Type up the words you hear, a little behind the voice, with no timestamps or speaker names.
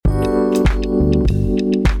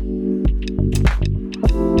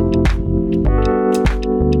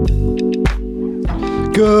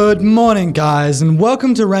Good morning, guys, and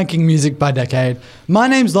welcome to Ranking Music by Decade. My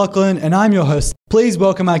name's Lachlan, and I'm your host. Please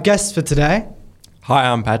welcome our guests for today. Hi,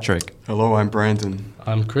 I'm Patrick. Hello, I'm Brandon.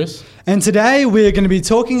 I'm Chris. And today we are going to be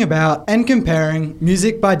talking about and comparing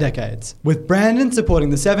music by decades, with Brandon supporting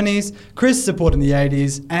the 70s, Chris supporting the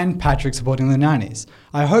 80s, and Patrick supporting the 90s.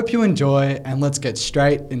 I hope you enjoy, and let's get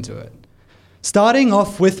straight into it. Starting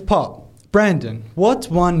off with pop. Brandon, what's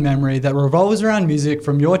one memory that revolves around music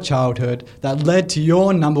from your childhood that led to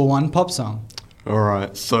your number one pop song? All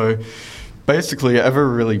right, so basically,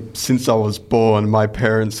 since I was born, my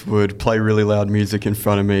parents would play really loud music in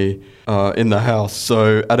front of me in the house.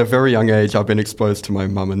 So at a very young age, I've been exposed to my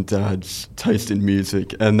mum and dad's taste in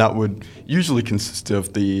music, and that would usually consist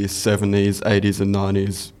of the 70s, 80s, and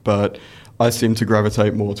 90s, but I seem to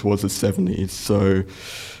gravitate more towards the 70s. So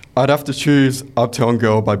I'd have to choose Uptown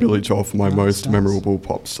Girl by Billy Joel for my most memorable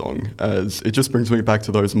pop song, as it just brings me back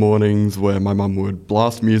to those mornings where my mum would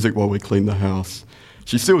blast music while we cleaned the house.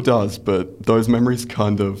 She still does, but those memories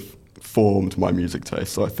kind of formed my music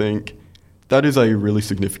taste. So I think that is a really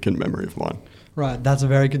significant memory of mine. Right, that's a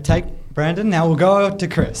very good take, Brandon. Now we'll go to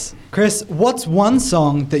Chris. Chris, what's one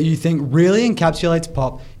song that you think really encapsulates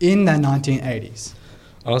pop in the 1980s?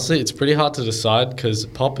 Honestly, it's pretty hard to decide because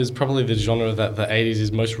pop is probably the genre that the 80s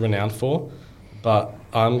is most renowned for. But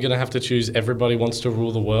I'm going to have to choose Everybody Wants to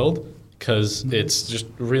Rule the World because it's just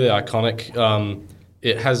really iconic.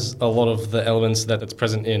 It has a lot of the elements that's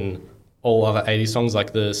present in all other 80s songs,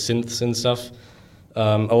 like the synths and stuff. A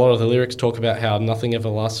lot of the lyrics talk about how nothing ever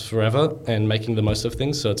lasts forever and making the most of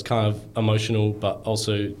things. So it's kind of emotional, but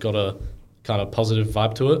also got a kind of positive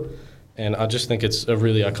vibe to it. And I just think it's a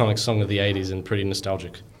really iconic song of the 80s and pretty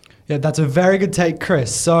nostalgic. Yeah, that's a very good take,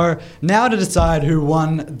 Chris. So now to decide who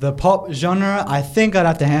won the pop genre, I think I'd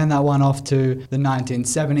have to hand that one off to the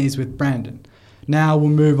 1970s with Brandon. Now we'll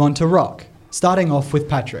move on to rock, starting off with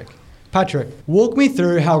Patrick. Patrick, walk me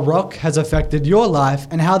through how rock has affected your life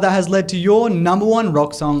and how that has led to your number one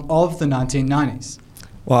rock song of the 1990s.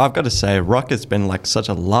 Well, I've got to say, rock has been like such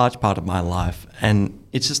a large part of my life, and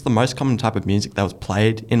it's just the most common type of music that was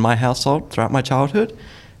played in my household throughout my childhood.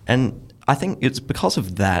 And I think it's because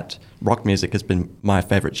of that, rock music has been my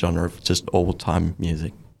favourite genre of just all-time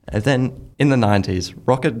music. And then in the 90s,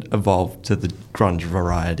 rock had evolved to the grunge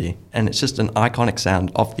variety, and it's just an iconic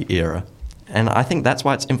sound of the era. And I think that's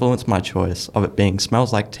why it's influenced my choice of it being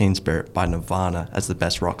Smells Like Teen Spirit by Nirvana as the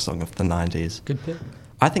best rock song of the 90s. Good pick.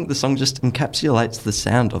 I think the song just encapsulates the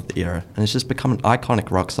sound of the era, and it's just become an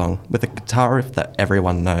iconic rock song with a guitar riff that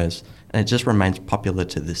everyone knows, and it just remains popular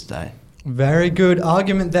to this day. Very good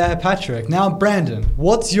argument there, Patrick. Now, Brandon,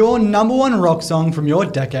 what's your number one rock song from your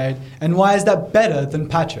decade, and why is that better than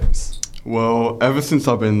Patrick's? Well, ever since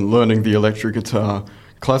I've been learning the electric guitar,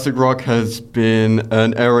 classic rock has been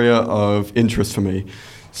an area of interest for me.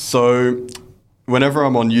 So whenever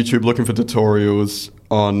I'm on YouTube looking for tutorials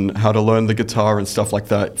on how to learn the guitar and stuff like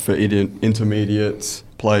that for intermediate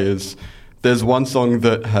players, there's one song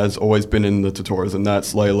that has always been in the tutorials, and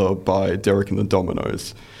that's Layla by Derek and the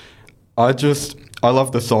Dominoes. I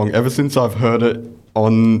love the song. Ever since I've heard it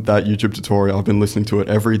on that YouTube tutorial, I've been listening to it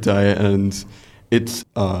every day, and it's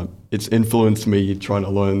influenced me trying to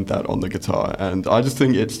learn that on the guitar. And I just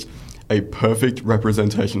think it's a perfect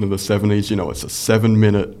representation of the 70s. You know, it's a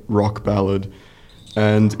 7-minute rock ballad,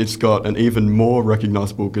 and it's got an even more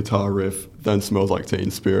recognizable guitar riff than Smells Like Teen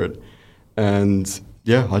Spirit. And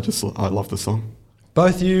yeah, I love the song.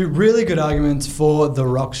 Both you really good arguments for the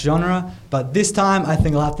rock genre, but this time I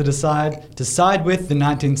think I'll have to side with the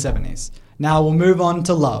 1970s. Now we'll move on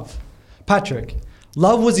to Love. Patrick,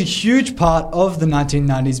 Love was a huge part of the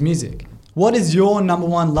 1990s music. What is your number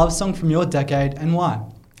one love song from your decade and why?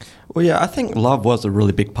 Well, yeah, I think Love was a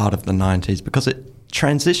really big part of the 90s because it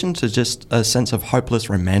transitioned to just a sense of hopeless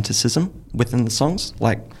romanticism within the songs,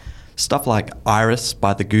 like stuff like Iris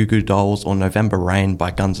by the Goo Goo Dolls or November Rain by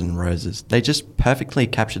Guns N' Roses. They just perfectly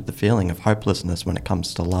captured the feeling of hopelessness when it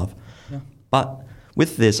comes to love. Yeah. But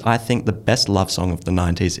with this, I think the best love song of the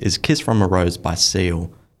 90s is Kiss from a Rose by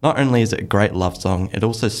Seal. Not only is it a great love song, it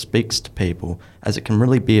also speaks to people, as it can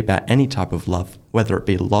really be about any type of love, whether it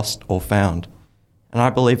be lost or found. And I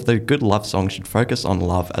believe that a good love song should focus on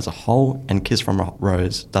love as a whole, and Kiss from a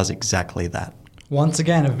Rose does exactly that. Once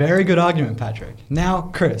again, a very good argument, Patrick. Now,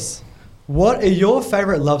 Chris, what are your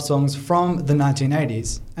favourite love songs from the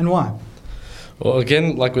 1980s and why? Well,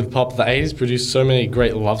 again, like with pop, the 80s produced so many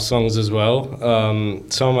great love songs as well.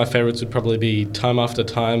 Some of my favourites would probably be Time After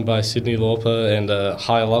Time by Cyndi Lauper and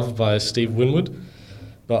High Love by Steve Winwood.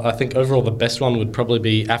 But I think overall the best one would probably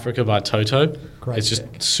be Africa by Toto. Great it's just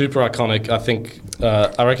pick. super iconic.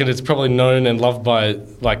 I reckon it's probably known and loved by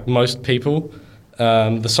like most people.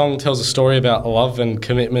 The song tells a story about love and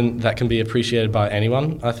commitment that can be appreciated by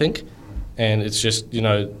anyone, I think. And it's just,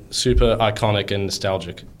 super iconic and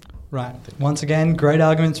nostalgic. Right. Once again, great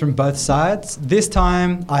arguments from both sides. This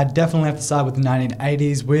time, I definitely have to side with the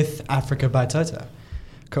 1980s with Africa by Toto.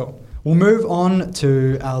 Cool. We'll move on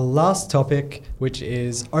to our last topic, which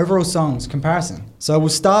is overall songs comparison. So we'll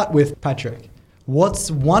start with Patrick. What's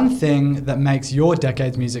one thing that makes your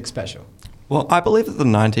decade's music special? Well, I believe that the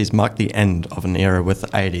 90s marked the end of an era with the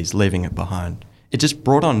 80s leaving it behind. It just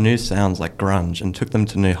brought on new sounds like grunge and took them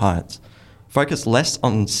to new heights. Focused less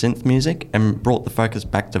on synth music and brought the focus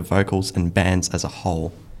back to vocals and bands as a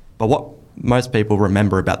whole. But what most people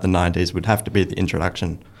remember about the 90s would have to be the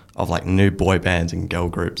introduction of like new boy bands and girl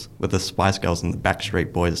groups, with the Spice Girls and the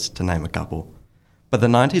Backstreet Boys to name a couple. But the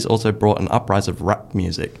 90s also brought an uprise of rap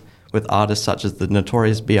music, with artists such as the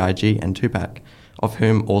Notorious B.I.G. and Tupac, of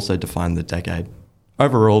whom also defined the decade.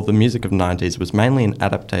 Overall, the music of 90s was mainly an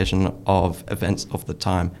adaptation of events of the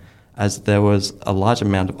time, as there was a large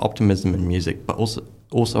amount of optimism in music, but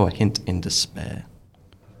also a hint in despair.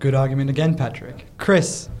 Good argument again, Patrick.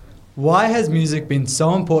 Chris, why has music been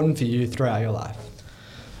so important for you throughout your life?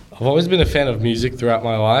 I've always been a fan of music throughout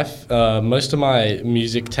my life. Most of my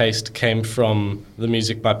music taste came from the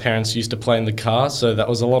music my parents used to play in the car, so that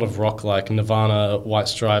was a lot of rock like Nirvana, White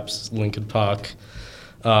Stripes, Linkin Park.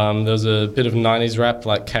 There was a bit of 90s rap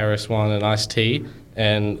like KRS-One and Ice-T,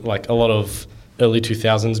 and like a lot of early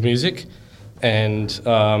 2000s music. And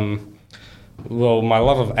my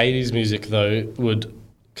love of 80s music though would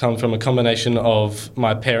come from a combination of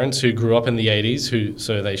my parents who grew up in the 80s,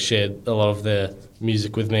 so they shared a lot of their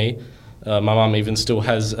music with me. My mum even still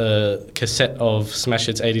has a cassette of Smash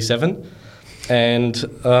Hits 87. And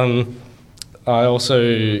I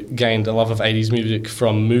also gained a love of 80s music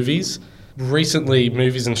from movies. Recently,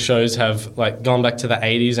 movies and shows have gone back to the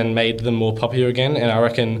 80s and made them more popular again. And I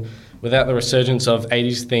reckon without the resurgence of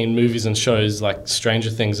 80s themed movies and shows like Stranger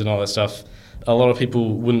Things and all that stuff, a lot of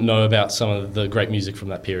people wouldn't know about some of the great music from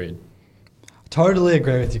that period. Totally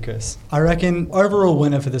agree with you, Chris. I reckon overall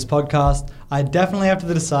winner for this podcast, I definitely have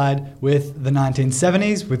to decide with the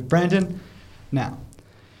 1970s with Brandon. Now,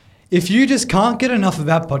 if you just can't get enough of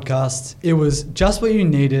our podcast, it was just what you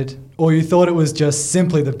needed, or you thought it was just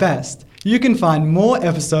simply the best, you can find more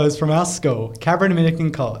episodes from our school, Cabra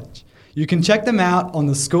Dominican College. You can check them out on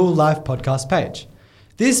the School Life podcast page.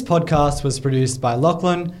 This podcast was produced by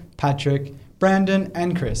Lachlan, Patrick, Brandon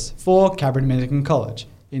and Chris for Cabra Dominican College,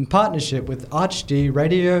 in partnership with ArchD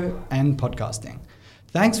Radio and Podcasting.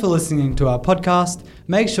 Thanks for listening to our podcast.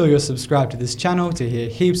 Make sure you're subscribed to this channel to hear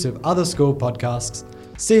heaps of other school podcasts.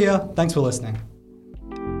 See ya. Thanks for listening.